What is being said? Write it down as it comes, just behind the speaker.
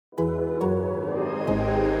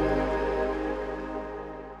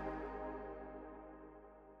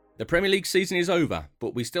The Premier League season is over,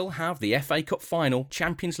 but we still have the FA Cup Final,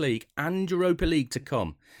 Champions League and Europa League to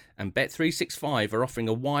come. And Bet365 are offering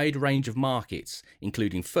a wide range of markets,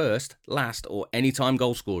 including first, last or anytime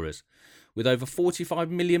goal scorers. With over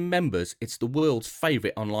 45 million members, it's the world's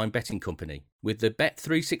favourite online betting company. With the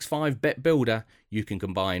Bet365 Bet Builder, you can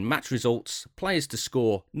combine match results, players to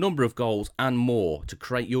score, number of goals and more to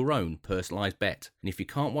create your own personalised bet. And if you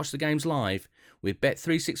can't watch the games live, with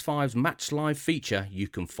Bet365's Match Live feature, you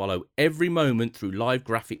can follow every moment through live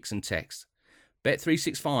graphics and text.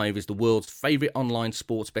 Bet365 is the world's favourite online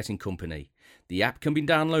sports betting company. The app can be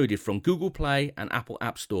downloaded from Google Play and Apple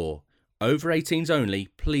App Store. Over 18s only,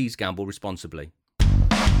 please gamble responsibly.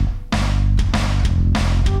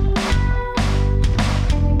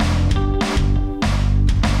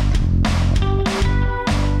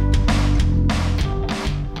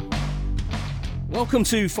 Welcome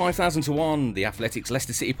to 5000 to 1, the Athletics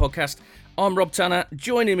Leicester City podcast. I'm Rob Tanner.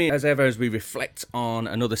 Joining me as ever as we reflect on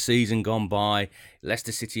another season gone by,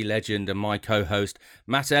 Leicester City legend and my co-host,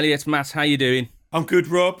 Matt Elliott. Matt, how you doing? I'm good,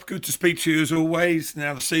 Rob. Good to speak to you as always.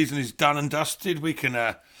 Now the season is done and dusted. We can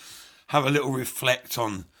have a little reflect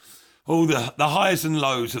on all the highs and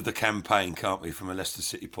lows of the campaign, can't we, from a Leicester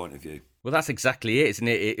City point of view? Well, that's exactly it, isn't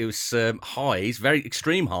it? It was highs, very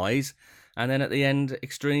extreme highs, and then at the end,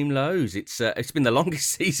 extreme lows. It's been the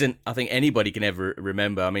longest season I think anybody can ever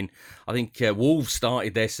remember. I mean, I think Wolves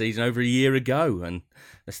started their season over a year ago, and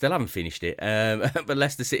they still haven't finished it. But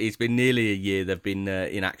Leicester City, it's been nearly a year they've been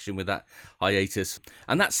in action with that hiatus,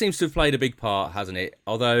 and that seems to have played a big part, hasn't it?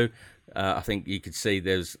 Although I think you could see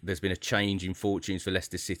there's been a change in fortunes for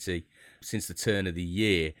Leicester City since the turn of the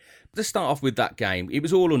year. But to start off with that game, it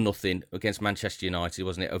was all or nothing against Manchester United,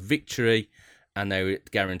 wasn't it? A victory, and they were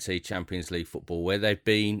guaranteed Champions League football, where they've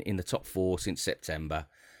been in the top four since September.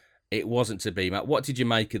 It wasn't to be, Matt. What did you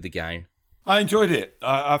make of the game? I enjoyed it.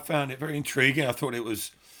 I found it very intriguing. I thought it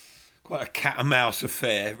was quite a cat and mouse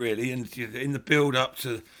affair, really. And in the build-up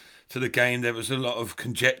to the game, there was a lot of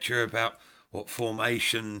conjecture about what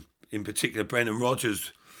formation, in particular, Brendan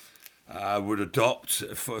Rodgers would adopt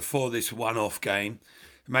for this one-off game.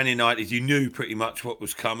 Man United, you knew pretty much what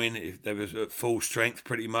was coming. If they was at full strength,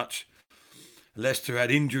 pretty much. Leicester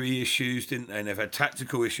had injury issues, didn't they? And they've had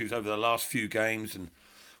tactical issues over the last few games. And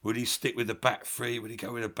would he stick with the back three? Would he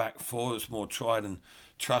go with a back four that's more tried and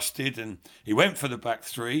trusted? And he went for the back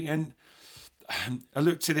three. And I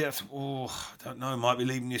looked at it, I thought, I don't know, might be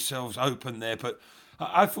leaving yourselves open there. But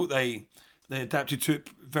I thought they adapted to it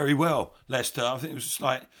very well, Leicester. I think it was a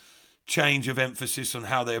slight change of emphasis on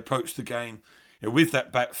how they approached the game. With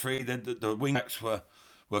that back three, the wing-backs were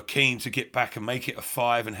keen to get back and make it a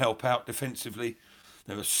five and help out defensively.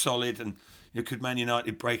 They were solid, and could Man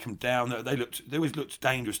United break them down? They always looked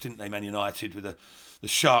dangerous, didn't they, Man United, with the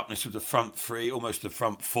sharpness of the front three, almost the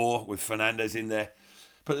front four, with Fernandes in there.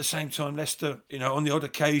 But at the same time, Leicester, on the odd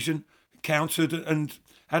occasion, countered and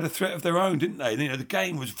had a threat of their own, didn't they? The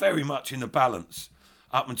game was very much in the balance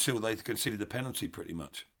up until they conceded the penalty, pretty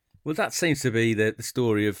much. Well, that seems to be the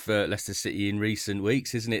story of Leicester City in recent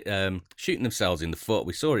weeks, isn't it? Shooting themselves in the foot.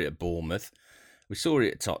 We saw it at Bournemouth. We saw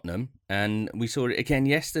it at Tottenham. And we saw it again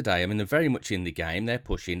yesterday. I mean, they're very much in the game. They're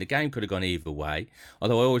pushing. The game could have gone either way.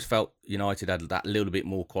 Although I always felt United had that little bit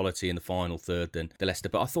more quality in the final third than the Leicester.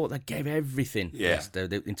 But I thought they gave everything, Leicester,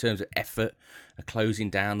 in terms of effort,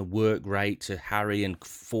 closing down, the work rate to harry and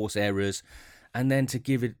force errors. And then to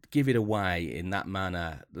give it away in that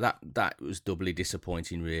manner, that was doubly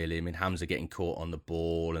disappointing, really. I mean, Hamza getting caught on the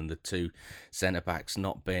ball and the two centre-backs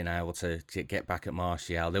not being able to get back at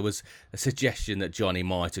Martial. There was a suggestion that Johnny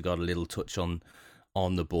might have got a little touch on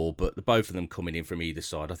the ball, but both of them coming in from either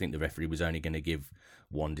side, I think the referee was only going to give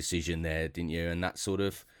one decision there, didn't you? And that sort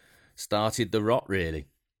of started the rot, really.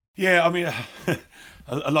 Yeah, I mean,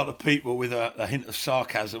 a lot of people with a hint of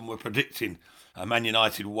sarcasm were predicting a Man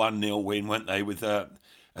United 1-0 win, weren't they, with the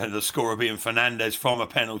scorer being Fernandes from a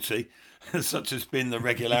penalty. Such has been the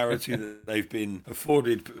regularity that they've been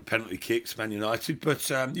afforded penalty kicks, Man United. But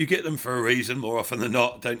you get them for a reason more often than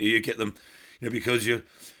not, don't you? You get them because you're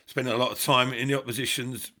spending a lot of time in the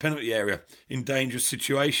opposition's penalty area in dangerous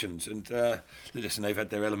situations. And listen, they've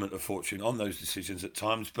had their element of fortune on those decisions at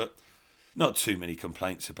times, but not too many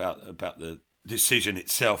complaints about the decision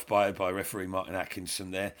itself by referee Martin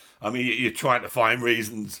Atkinson there. I mean, you're trying to find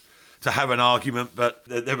reasons to have an argument, but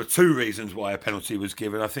there were two reasons why a penalty was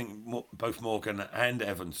given. I think both Morgan and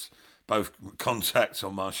Evans, both contacts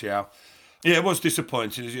on Martial. Yeah, it was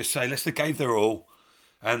disappointing, as you say. Leicester gave their all,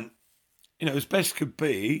 and as best could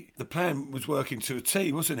be, the plan was working to a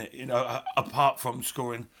T, wasn't it? Apart from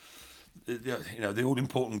scoring the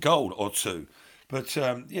all-important goal or two. But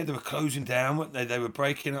yeah, they were closing down, weren't they? They were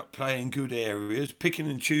breaking up play in good areas, picking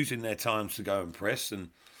and choosing their times to go and press, and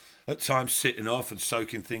at times sitting off and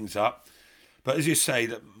soaking things up. But as you say,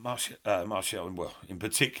 that Martial, well, in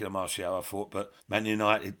particular Martial, I thought, but Man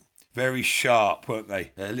United, very sharp, weren't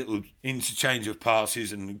they? A little interchange of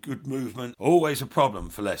passes and good movement. Always a problem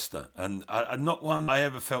for Leicester. And not one I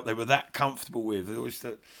ever felt they were that comfortable with. It was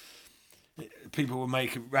that people were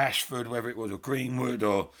making Rashford, whether it was or Greenwood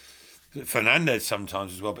or Fernandes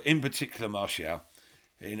sometimes as well, but in particular Martial.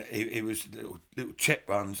 It was little check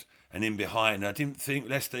runs and in behind. I didn't think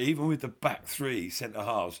Leicester, even with the back three centre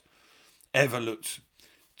halves, ever looked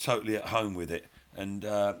totally at home with it. And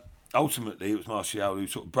ultimately, it was Martial who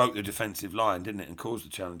sort of broke the defensive line, didn't it, and caused the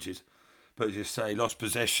challenges. But as you say, lost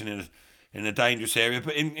possession in a dangerous area.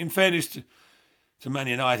 But in fairness to Man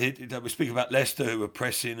United, we speak about Leicester who were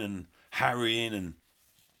pressing and harrying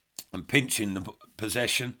and pinching the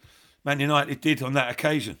possession. Man United did on that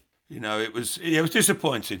occasion. You know, it was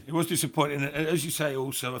disappointing. It was disappointing. And as you say,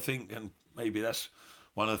 also, I think, and maybe that's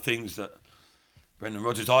one of the things that Brendan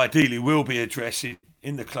Rodgers ideally will be addressing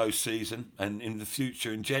in the close season and in the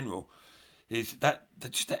future in general, is that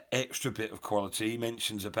just that extra bit of quality. He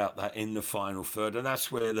mentions about that in the final third, and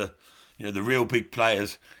that's where the real big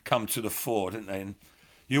players come to the fore, don't they? And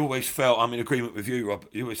you always felt, I'm in agreement with you, Rob,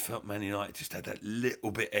 you always felt Man United just had that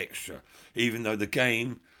little bit extra, even though the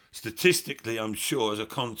game, statistically, I'm sure, as a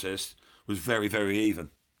contest, was very, very even.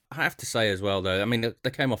 I have to say as well, though, I mean, they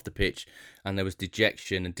came off the pitch and there was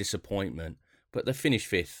dejection and disappointment, but they finished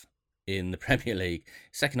fifth in the Premier League,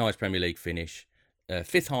 second highest Premier League finish,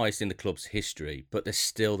 fifth highest in the club's history, but there's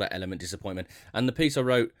still that element of disappointment. And the piece I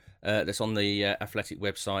wrote that's on the Athletic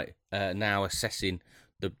website now assessing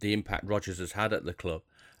the impact Rodgers has had at the club,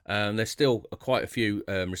 there's still quite a few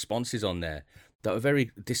responses on there that are very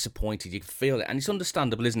disappointed. You can feel it, and it's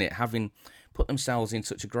understandable, isn't it, having put themselves in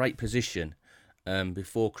such a great position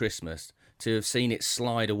before Christmas to have seen it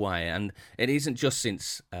slide away. And it isn't just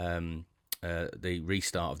since the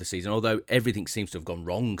restart of the season, although everything seems to have gone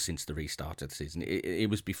wrong since the restart of the season. It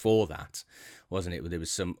was before that, wasn't it? There was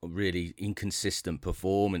some really inconsistent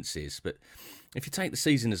performances. But if you take the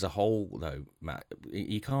season as a whole, though, Matt,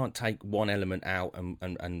 you can't take one element out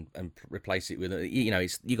and replace it with, you got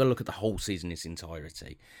to look at the whole season in its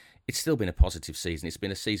entirety. It's still been a positive season. It's been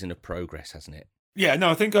a season of progress, hasn't it? Yeah, no,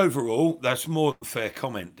 I think overall that's more a fair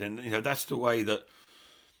comment, and that's the way that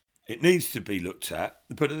it needs to be looked at.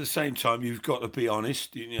 But at the same time, you've got to be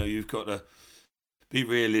honest. You've got to be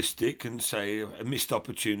realistic and say missed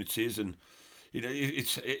opportunities, and I'd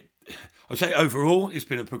say overall it's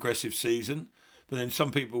been a progressive season. But then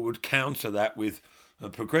some people would counter that with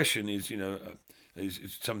progression is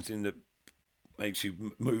something that makes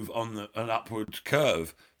you move on an upward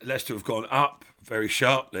curve. Leicester have gone up very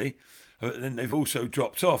sharply, but then they've also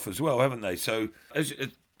dropped off as well, haven't they? So as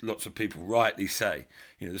lots of people rightly say,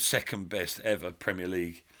 the second best ever Premier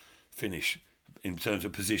League finish in terms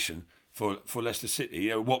of position for Leicester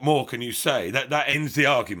City. What more can you say? That ends the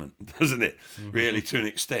argument, doesn't it? Mm-hmm. Really, to an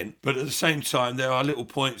extent. But at the same time, there are little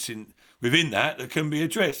points within that can be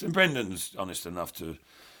addressed, and Brendan's honest enough to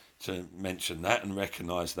mention that and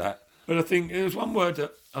recognise that. But I think there was one word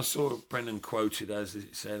that I saw Brendan quoted as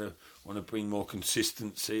it said, I want to bring more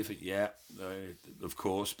consistency. Of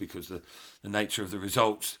course, because the nature of the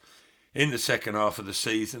results in the second half of the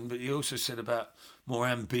season. But he also said about more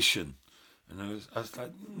ambition. And I was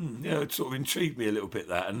like, it sort of intrigued me a little bit,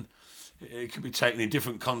 that. And it could be taken in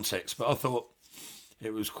different contexts. But I thought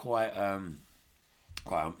it was quite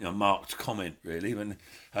a marked comment, really. And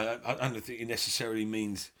I don't think it necessarily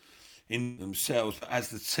means in themselves, but as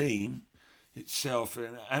the team itself,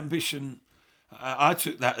 and ambition. I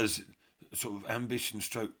took that as sort of ambition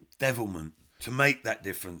stroke devilment to make that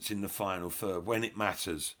difference in the final third when it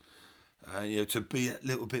matters. To be a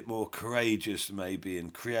little bit more courageous maybe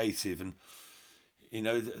and creative, and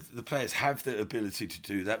the players have the ability to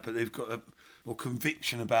do that, but they've got more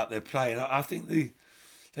conviction about their play. And I think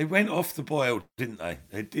they went off the boil, didn't they?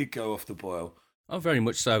 They did go off the boil. Oh, very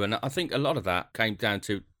much so. And I think a lot of that came down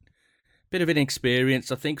to bit of inexperience.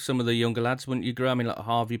 I think some of the younger lads, wouldn't you agree? I mean, like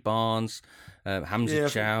Harvey Barnes, Hamza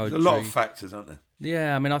Chowdhury. A lot of factors, aren't there?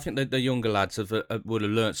 Yeah, I mean, I think that the younger lads would have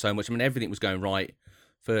learnt so much. I mean, everything was going right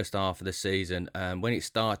first half of the season. When it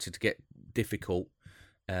started to get difficult,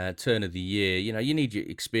 turn of the year, you need your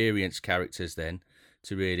experienced characters then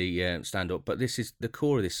to really stand up. But this is the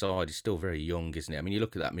core of this side is still very young, isn't it? I mean, you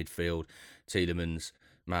look at that midfield, Tielemans,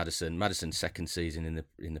 Maddison's second season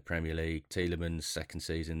in the Premier League, Tielemans' second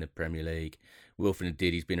season in the Premier League. Wilfred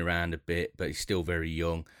Ndidi's been around a bit, but he's still very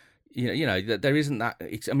young. there isn't that.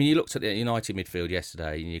 I mean, you looked at the United midfield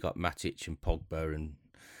yesterday, and you got Matic and Pogba and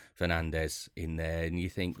Fernandes in there, and you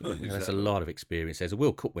think there's a lot of experience. There's a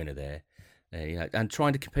World Cup winner there, and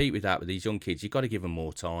trying to compete with that with these young kids, you've got to give them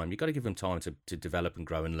more time. You've got to give them time to develop and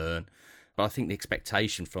grow and learn. But I think the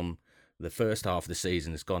expectation from the first half of the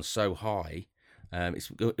season has gone so high. I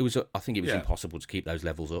think it was impossible to keep those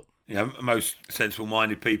levels up. Most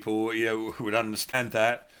sensible-minded people, would understand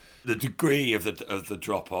that. The degree of the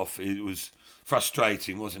drop-off, it was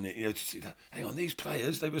frustrating, wasn't it? To see that, hang on, these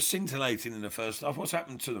players, they were scintillating in the first half. What's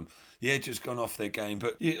happened to them? The edge has gone off their game.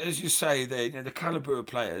 But as you say, the calibre of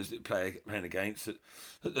players that playing against at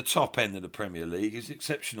the top end of the Premier League is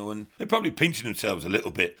exceptional. And they're probably pinching themselves a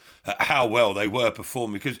little bit at how well they were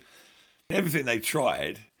performing, because everything they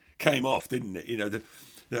tried came off, didn't it?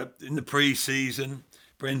 In the pre-season,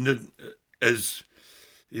 Brendan has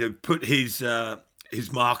put his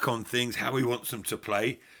mark on things, how he wants them to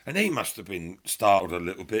play, and he must have been startled a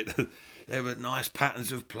little bit. There were nice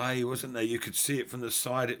patterns of play, wasn't there? You could see it from the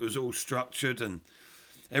side. It was all structured and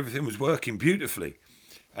everything was working beautifully.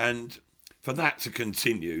 And for that to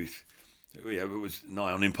continue, it was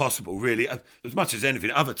nigh on impossible, really. As much as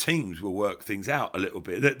anything, other teams will work things out a little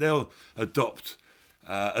bit. They'll adopt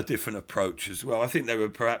a different approach as well. I think they were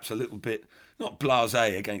perhaps a little bit, not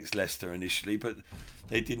blasé against Leicester initially, but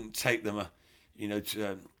they didn't take them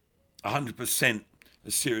to 100%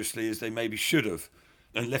 as seriously as they maybe should have,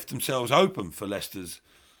 and left themselves open for Leicester's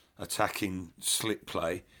attacking slick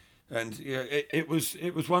play. And it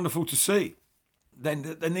was wonderful to see.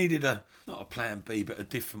 Then they needed not a plan B, but a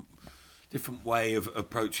different way of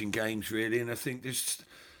approaching games, really. And I think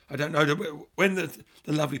I don't know, when the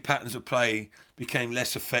lovely patterns of play became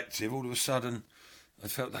less effective, all of a sudden I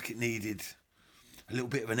felt like it needed a little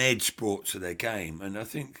bit of an edge brought to their game. And I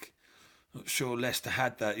think, not sure Leicester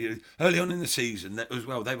had that. Early on in the season, that as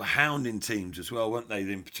well, they were hounding teams as well, weren't they?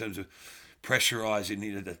 In terms of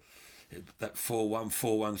pressurising, that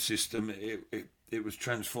 4-1-4-1 system. It was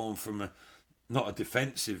transformed from not a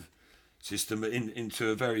defensive system, but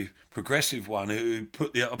into a very progressive one who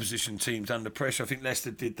put the opposition teams under pressure. I think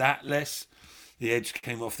Leicester did that less. The edge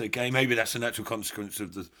came off their game. Maybe that's a natural consequence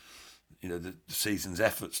of the season's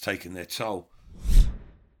efforts taking their toll.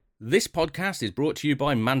 This podcast is brought to you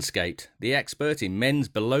by Manscaped, the expert in men's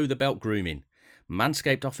below-the-belt grooming.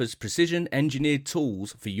 Manscaped offers precision-engineered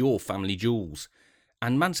tools for your family jewels.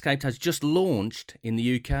 And Manscaped has just launched in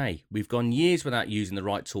the UK. We've gone years without using the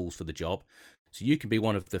right tools for the job, so you can be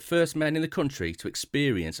one of the first men in the country to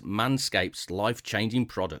experience Manscaped's life-changing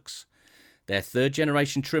products. Their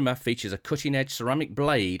third-generation trimmer features a cutting-edge ceramic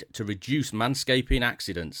blade to reduce manscaping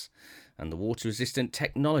accidents. And the water-resistant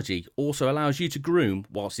technology also allows you to groom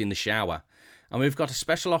whilst in the shower. And we've got a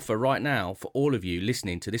special offer right now for all of you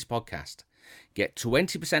listening to this podcast. Get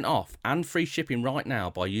 20% off and free shipping right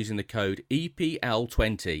now by using the code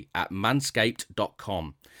EPL20 at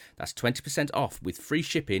manscaped.com. That's 20% off with free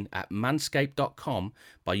shipping at manscaped.com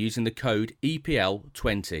by using the code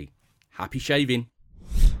EPL20. Happy shaving.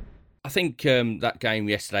 I think that game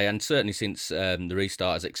yesterday, and certainly since the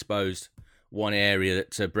restart, has exposed one area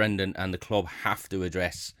that Brendan and the club have to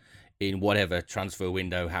address in whatever transfer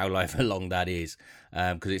window, however long that is,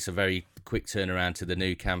 because it's a very quick turnaround to the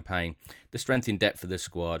new campaign. The strength in depth of the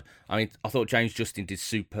squad. I mean, I thought James Justin did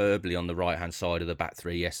superbly on the right-hand side of the back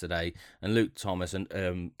three yesterday, and Luke Thomas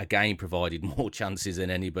again provided more chances than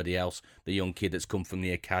anybody else, the young kid that's come from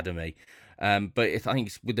the academy. But I think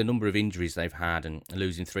it's with the number of injuries they've had and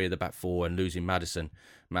losing three of the back four and losing Maddison,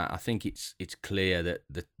 Matt, I think it's clear that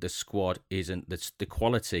the squad isn't, the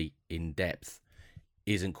quality in depth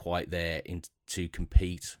isn't quite there to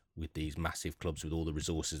compete with these massive clubs with all the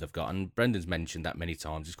resources they've got. And Brendan's mentioned that many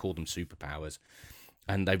times. He's called them superpowers.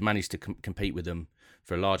 And they've managed to compete with them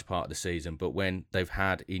for a large part of the season. But when they've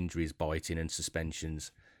had injuries biting and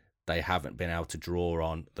suspensions, they haven't been able to draw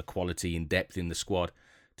on the quality in depth in the squad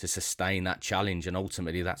to sustain that challenge. And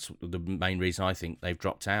ultimately, that's the main reason I think they've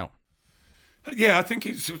dropped out. Yeah, I think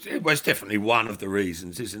it was definitely one of the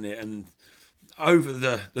reasons, isn't it? And over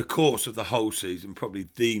the course of the whole season, probably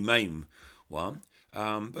the main one.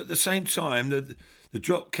 But at the same time, the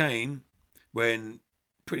drop came when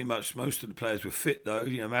pretty much most of the players were fit, though.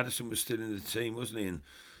 Maddison was still in the team, wasn't he? And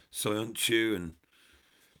Soyuncu and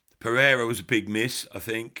Pereira was a big miss, I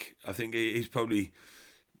think. I think he's probably,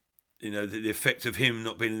 the effect of him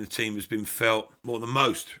not being in the team has been felt more than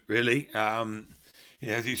most, really.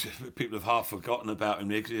 People have half forgotten about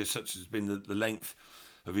him, such has been the length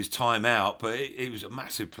of his time out. But he was a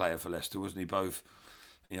massive player for Leicester, wasn't he? Both,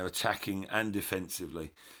 attacking and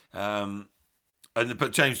defensively.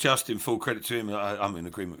 But James Justin, full credit to him. I'm in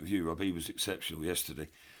agreement with you, Rob. He was exceptional yesterday.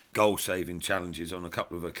 goal-saving challenges on a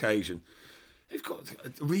couple of occasions. They've got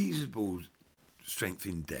a reasonable strength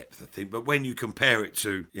in depth, I think. But when you compare it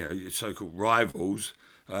to, your so-called rivals,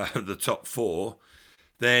 the top four,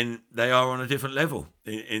 then they are on a different level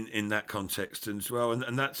in that context as well.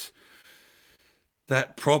 And that's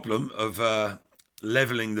that problem of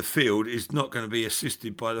levelling the field is not going to be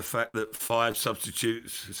assisted by the fact that 5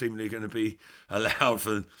 substitutes are seemingly going to be allowed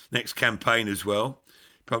for the next campaign as well.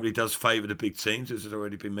 Probably does favour the big teams, as has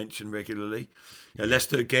already been mentioned regularly.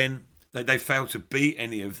 Leicester, again, they failed to beat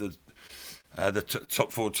any of the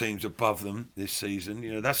top 4 teams above them this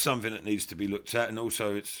season. That's something that needs to be looked at, and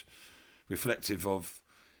also it's reflective of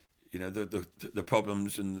the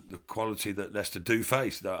problems and the quality that Leicester do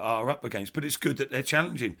face, that are up against. But it's good that they're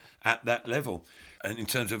challenging at that level. And in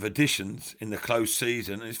terms of additions in the close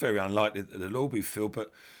season, it's very unlikely that they'll all be filled,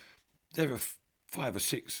 but there are 5 or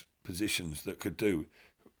 6 positions that could do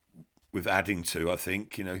with adding to, I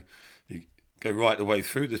think. You go right the way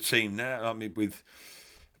through the team now. I mean, with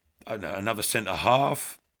another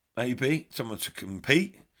centre-half, maybe, someone to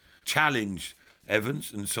compete, challenge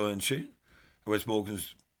Evans and Soyuncu. Wes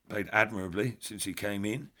Morgan's played admirably since he came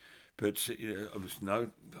in, but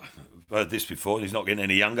I've heard this before. He's not getting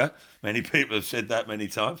any younger. Many people have said that many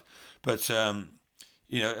times, but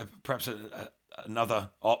perhaps another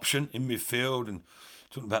option in midfield, and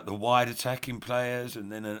talking about the wide attacking players,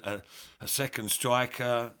 and then a second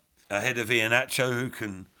striker ahead of Iheanacho who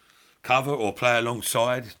can cover or play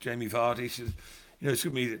alongside Jamie Vardy. So, it's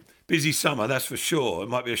going to be a busy summer, that's for sure. It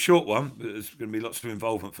might be a short one, but there's going to be lots of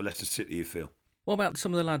involvement for Leicester City, you feel. What about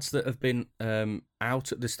some of the lads that have been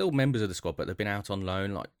out? They're still members of the squad, but they've been out on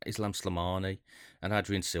loan, like Islam Slimani and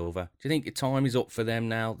Adrian Silva. Do you think time is up for them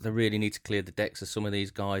now? They really need to clear the decks of some of these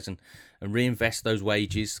guys and reinvest those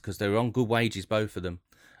wages, because they're on good wages, both of them,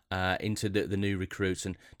 into the new recruits,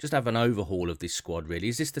 and just have an overhaul of this squad, really.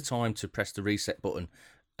 Is this the time to press the reset button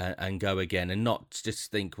and go again, and not just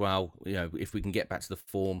think, well, if we can get back to the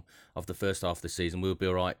form of the first half of the season, we'll be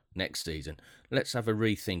all right next season? Let's have a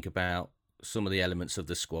rethink about some of the elements of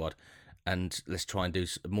the squad, and let's try and do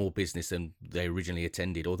more business than they originally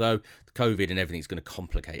intended. Although COVID and everything is going to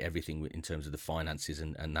complicate everything in terms of the finances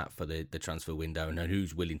and that for the transfer window, and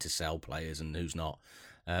who's willing to sell players and who's not.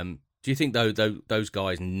 Do you think though those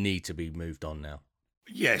guys need to be moved on now?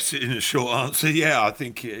 Yes, in a short answer, yeah. I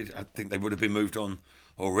think they would have been moved on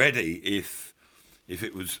already if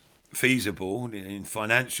it was feasible in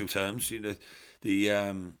financial terms.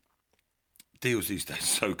 The deals these days are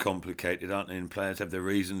so complicated, aren't they? And players have their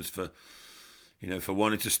reasons for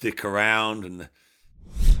wanting to stick around. And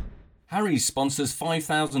Harry's sponsors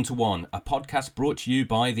 5,000 to 1, a podcast brought to you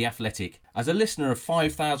by The Athletic. As a listener of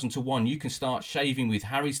 5,000 to 1, you can start shaving with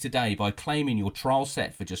Harry's today by claiming your trial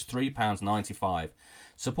set for just £3.95.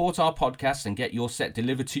 Support our podcast and get your set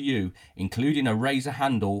delivered to you, including a razor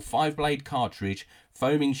handle, 5-blade cartridge,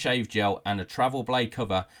 foaming shave gel and a travel blade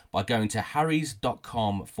cover, by going to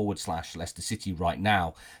harrys.com/Leicester City right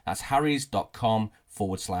now. That's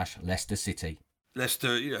harrys.com/Leicester City.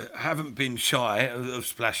 Leicester haven't been shy of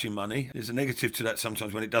splashing money. There's a negative to that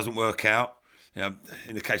sometimes when it doesn't work out. In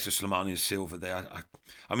the case of Slimani and Silva there,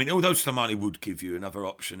 I mean, although Slimani would give you another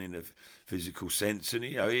option in a physical sense, and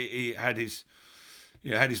he had his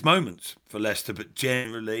moments for Leicester, but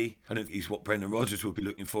generally, I don't think he's what Brendan Rodgers would be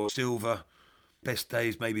looking for. Silva, best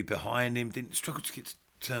days maybe behind him, didn't struggle to get to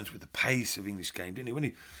terms with the pace of English game, didn't he? When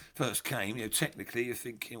he first came, technically you're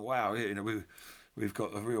thinking, wow, we've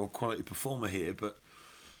got a real quality performer here, but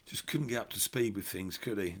just couldn't get up to speed with things,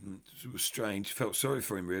 could he? And it was strange. Felt sorry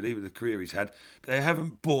for him, really, with the career he's had. But they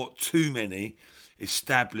haven't bought too many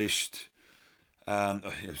established,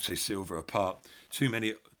 say Silva apart, too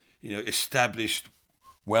many, established,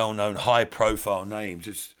 well-known, high-profile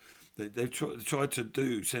names. They've tried to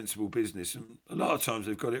do sensible business, and a lot of times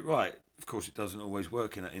they've got it right. Of course, it doesn't always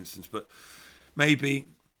work in that instance, but maybe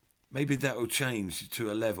that will change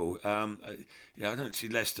to a level. I don't see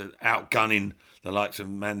Leicester outgunning the likes of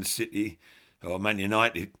Man City or Man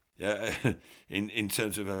United in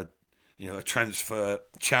terms of a transfer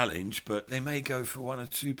challenge, but they may go for one or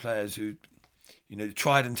two players who,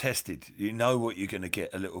 tried and tested. You know what you're going to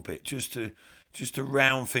get a little bit, just to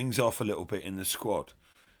round things off a little bit in the squad.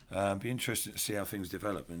 Be interesting to see how things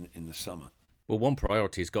develop in the summer. Well, one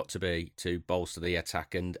priority has got to be to bolster the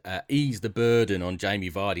attack and ease the burden on Jamie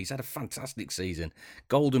Vardy. He's had a fantastic season.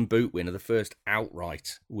 Golden Boot winner, the first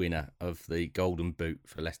outright winner of the Golden Boot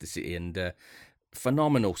for Leicester City, and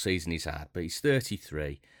phenomenal season he's had. But he's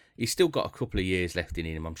 33. He's still got a couple of years left in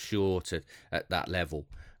him, I'm sure, at that level.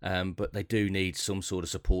 But they do need some sort of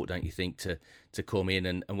support, don't you think, to come in.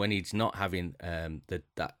 And when he's not having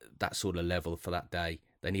that sort of level for that day,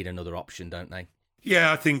 they need another option, don't they?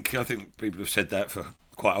 Yeah, I think people have said that for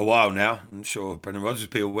quite a while now. I'm sure Brendan Rodgers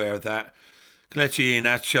will be aware of that. Kelechi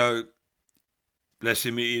Iheanacho, bless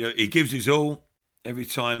him, he gives his all every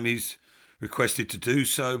time he's requested to do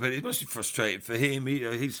so, but it must be frustrating for him.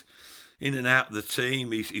 He's in and out of the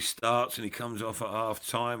team. He starts and he comes off at half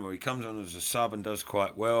time, or he comes on as a sub and does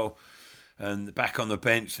quite well, and back on the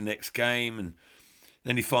bench the next game, and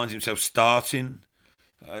then he finds himself starting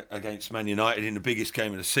against Man United in the biggest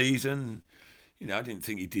game of the season. I didn't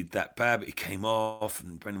think he did that bad, but he came off,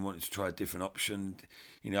 and Brendan wanted to try a different option.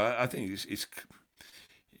 I think it's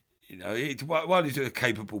while he's a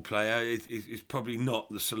capable player, it's probably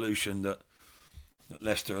not the solution that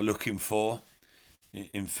Leicester are looking for.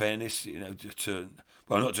 In fairness, to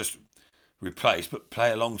not just replace, but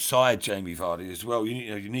play alongside Jamie Vardy as well.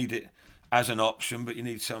 You need it as an option, but you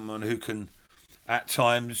need someone who can, at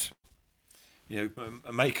times,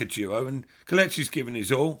 make a duo. And Kelechi's given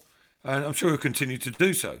his all, and I'm sure he'll continue to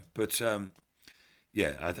do so. But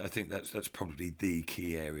I think that's probably the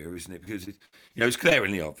key area, isn't it? Because it's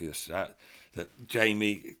glaringly obvious that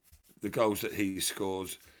Jamie, the goals that he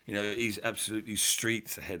scores, he's absolutely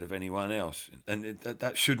streets ahead of anyone else, and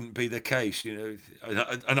that shouldn't be the case.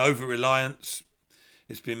 An over-reliance.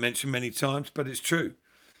 It's been mentioned many times, but it's true.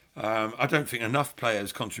 I don't think enough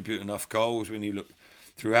players contribute enough goals when you look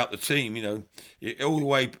throughout the team. All the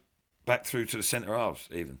way back through to the centre halves,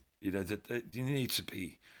 even. You need to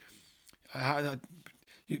be.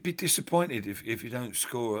 You'd be disappointed if you don't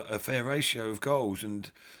score a fair ratio of goals,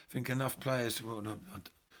 and I think enough players.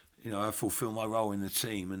 I fulfil my role in the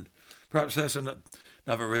team, and perhaps that's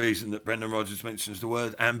another reason that Brendan Rodgers mentions the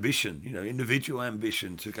word ambition. Individual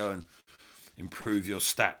ambition to go and improve your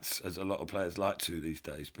stats, as a lot of players like to these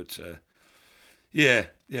days. But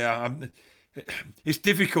it's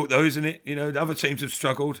difficult though, isn't it? The other teams have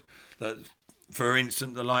struggled. For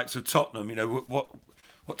instance, the likes of Tottenham.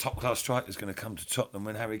 What top class striker is going to come to Tottenham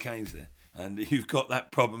when Harry Kane's there? And you've got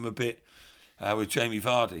that problem a bit with Jamie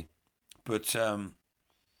Vardy, but.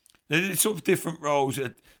 There's sort of different roles.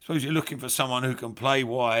 I suppose you're looking for someone who can play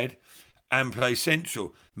wide and play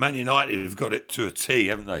central. Man United have got it to a T,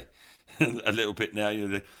 haven't they? A little bit now.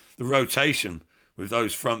 The rotation with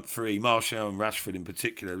those front three, Martial and Rashford in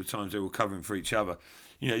particular, the times they were covering for each other.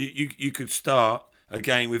 You could start a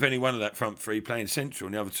game with any one of that front three playing central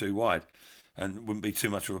and the other two wide, and it wouldn't be too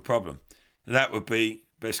much of a problem. That would be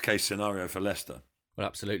best case scenario for Leicester. Well,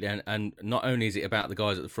 absolutely, and not only is it about the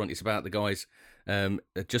guys at the front, it's about the guys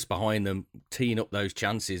just behind them teeing up those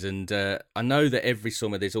chances. And I know that every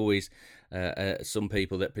summer there's always some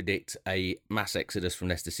people that predict a mass exodus from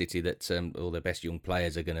Leicester City, that all their best young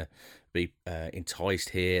players are going to be enticed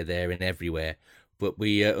here, there and everywhere. But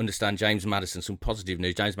we understand James Maddison, some positive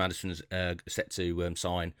news. James Maddison's set to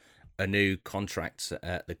sign a new contract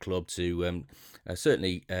at the club to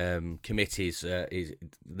certainly commit his the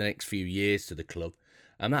next few years to the club.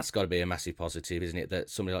 And that's got to be a massive positive, isn't it? That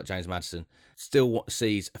somebody like James Maddison still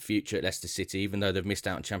sees a future at Leicester City, even though they've missed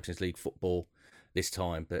out on Champions League football this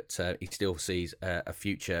time. But he still sees a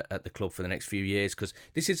future at the club for the next few years, because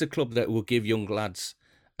this is a club that will give young lads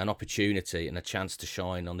an opportunity and a chance to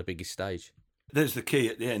shine on the biggest stage. There's the key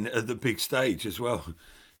at the end of the big stage as well,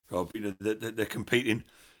 Rob. They're competing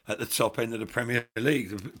at the top end of the Premier League.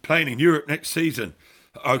 They're playing in Europe next season.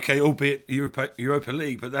 Okay, albeit Europa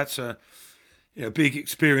League, but that's a big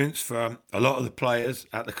experience for a lot of the players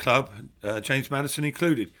at the club, James Maddison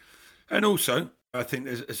included. And also, I think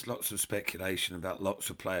there's lots of speculation about lots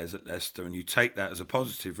of players at Leicester, and you take that as a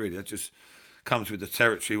positive, really. That just comes with the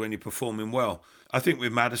territory when you're performing well. I think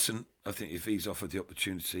with Maddison, if he's offered the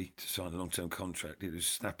opportunity to sign a long-term contract, he'll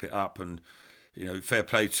just snap it up, and fair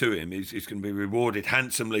play to him. He's going to be rewarded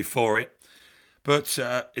handsomely for it. But,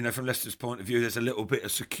 from Leicester's point of view, there's a little bit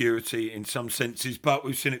of security in some senses, but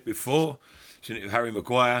we've seen it before. We've seen it with Harry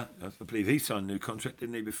Maguire. I believe he signed a new contract,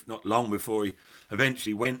 didn't he? Not long before he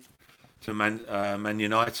eventually went to Man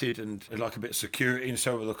United, and like a bit of security, and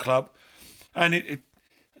so will the club. And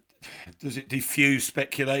does it diffuse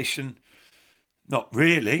speculation? Not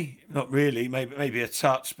really. Maybe a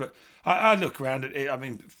touch, but I look around at it. I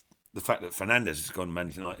mean, the fact that Fernandes has gone to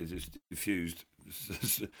Man United has diffused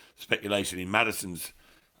speculation in Maddison's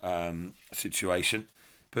situation.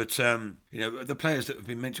 But, the players that have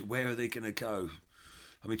been mentioned, where are they going to go?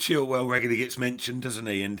 I mean, Chilwell regularly gets mentioned, doesn't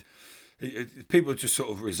he? And people just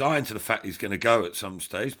sort of resign to the fact he's going to go at some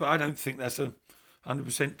stage. But I don't think that's a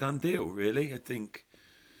 100% done deal, really. I think,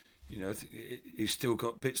 he's still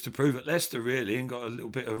got bits to prove at Leicester, really, and got a little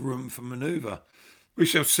bit of room for manoeuvre. We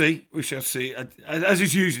shall see. As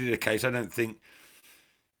is usually the case, I don't think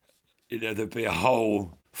there'd be a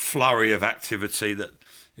whole flurry of activity that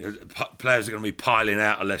players are going to be piling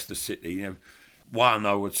out of Leicester City. One,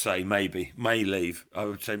 I would say, maybe may leave. I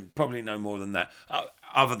would say probably no more than that.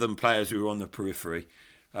 Other than players who are on the periphery,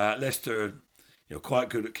 Leicester are quite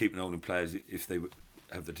good at keeping hold of players if they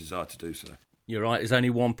have the desire to do so. You're right. There's only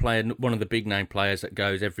one player, one of the big name players that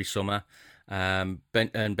goes every summer. Ben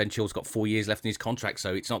Chilwell's got 4 years left in his contract,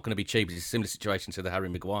 so it's not going to be cheap. It's a similar situation to the Harry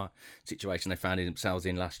Maguire situation they found themselves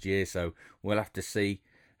in last year. So we'll have to see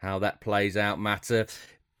how that plays out, Matt.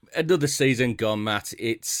 Another season gone, Matt.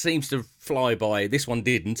 It seems to fly by. This one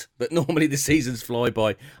didn't, but normally the seasons fly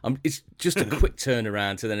by. It's just a quick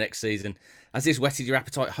turnaround to the next season. Has this whetted your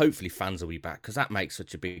appetite? Hopefully fans will be back, because that makes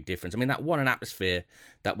such a big difference. I mean, that what an atmosphere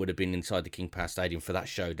that would have been inside the King Power Stadium for that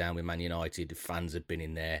showdown with Man United if fans had been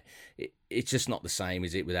in there. It's just not the same,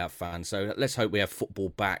 is it, without fans? So let's hope we have football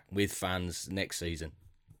back with fans next season.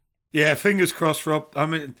 Yeah, fingers crossed, Rob. I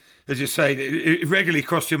mean, as you say, it regularly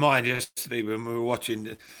crossed your mind yesterday when we were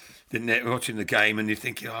watching the game, and you're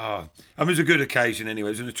thinking, it was a good occasion anyway.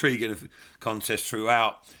 It was an intriguing contest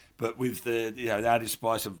throughout. But with the added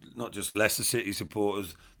spice of not just Leicester City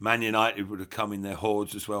supporters, Man United would have come in their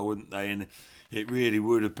hordes as well, wouldn't they? And it really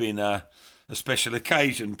would have been a special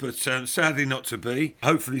occasion, but sadly not to be.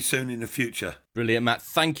 Hopefully soon in the future. Brilliant, Matt.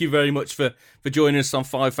 Thank you very much for joining us on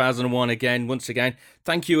 5001 again. Once again,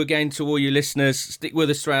 thank you again to all your listeners. Stick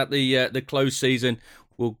with us throughout the close season.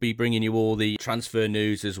 We'll be bringing you all the transfer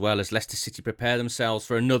news, as well as Leicester City prepare themselves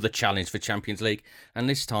for another challenge for Champions League. And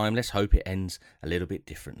this time, let's hope it ends a little bit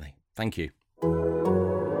differently. Thank you.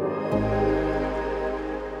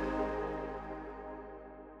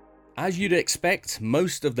 As you'd expect,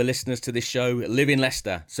 most of the listeners to this show live in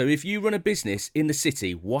Leicester. So if you run a business in the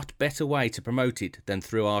city, what better way to promote it than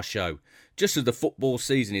through our show? Just as the football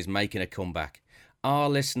season is making a comeback. Our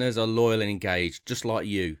listeners are loyal and engaged, just like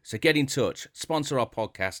you. So get in touch, sponsor our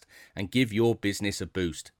podcast, and give your business a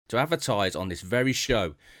boost. To advertise on this very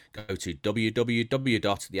show, go to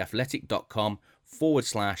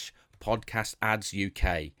www.theathletic.com/podcast ads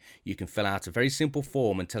UK. You can fill out a very simple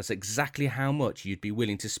form and tell us exactly how much you'd be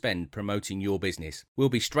willing to spend promoting your business. We'll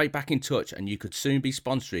be straight back in touch, and you could soon be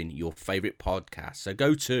sponsoring your favourite podcast. So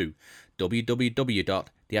go to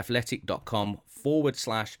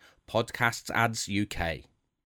www.theathletic.com/podcasts ads UK.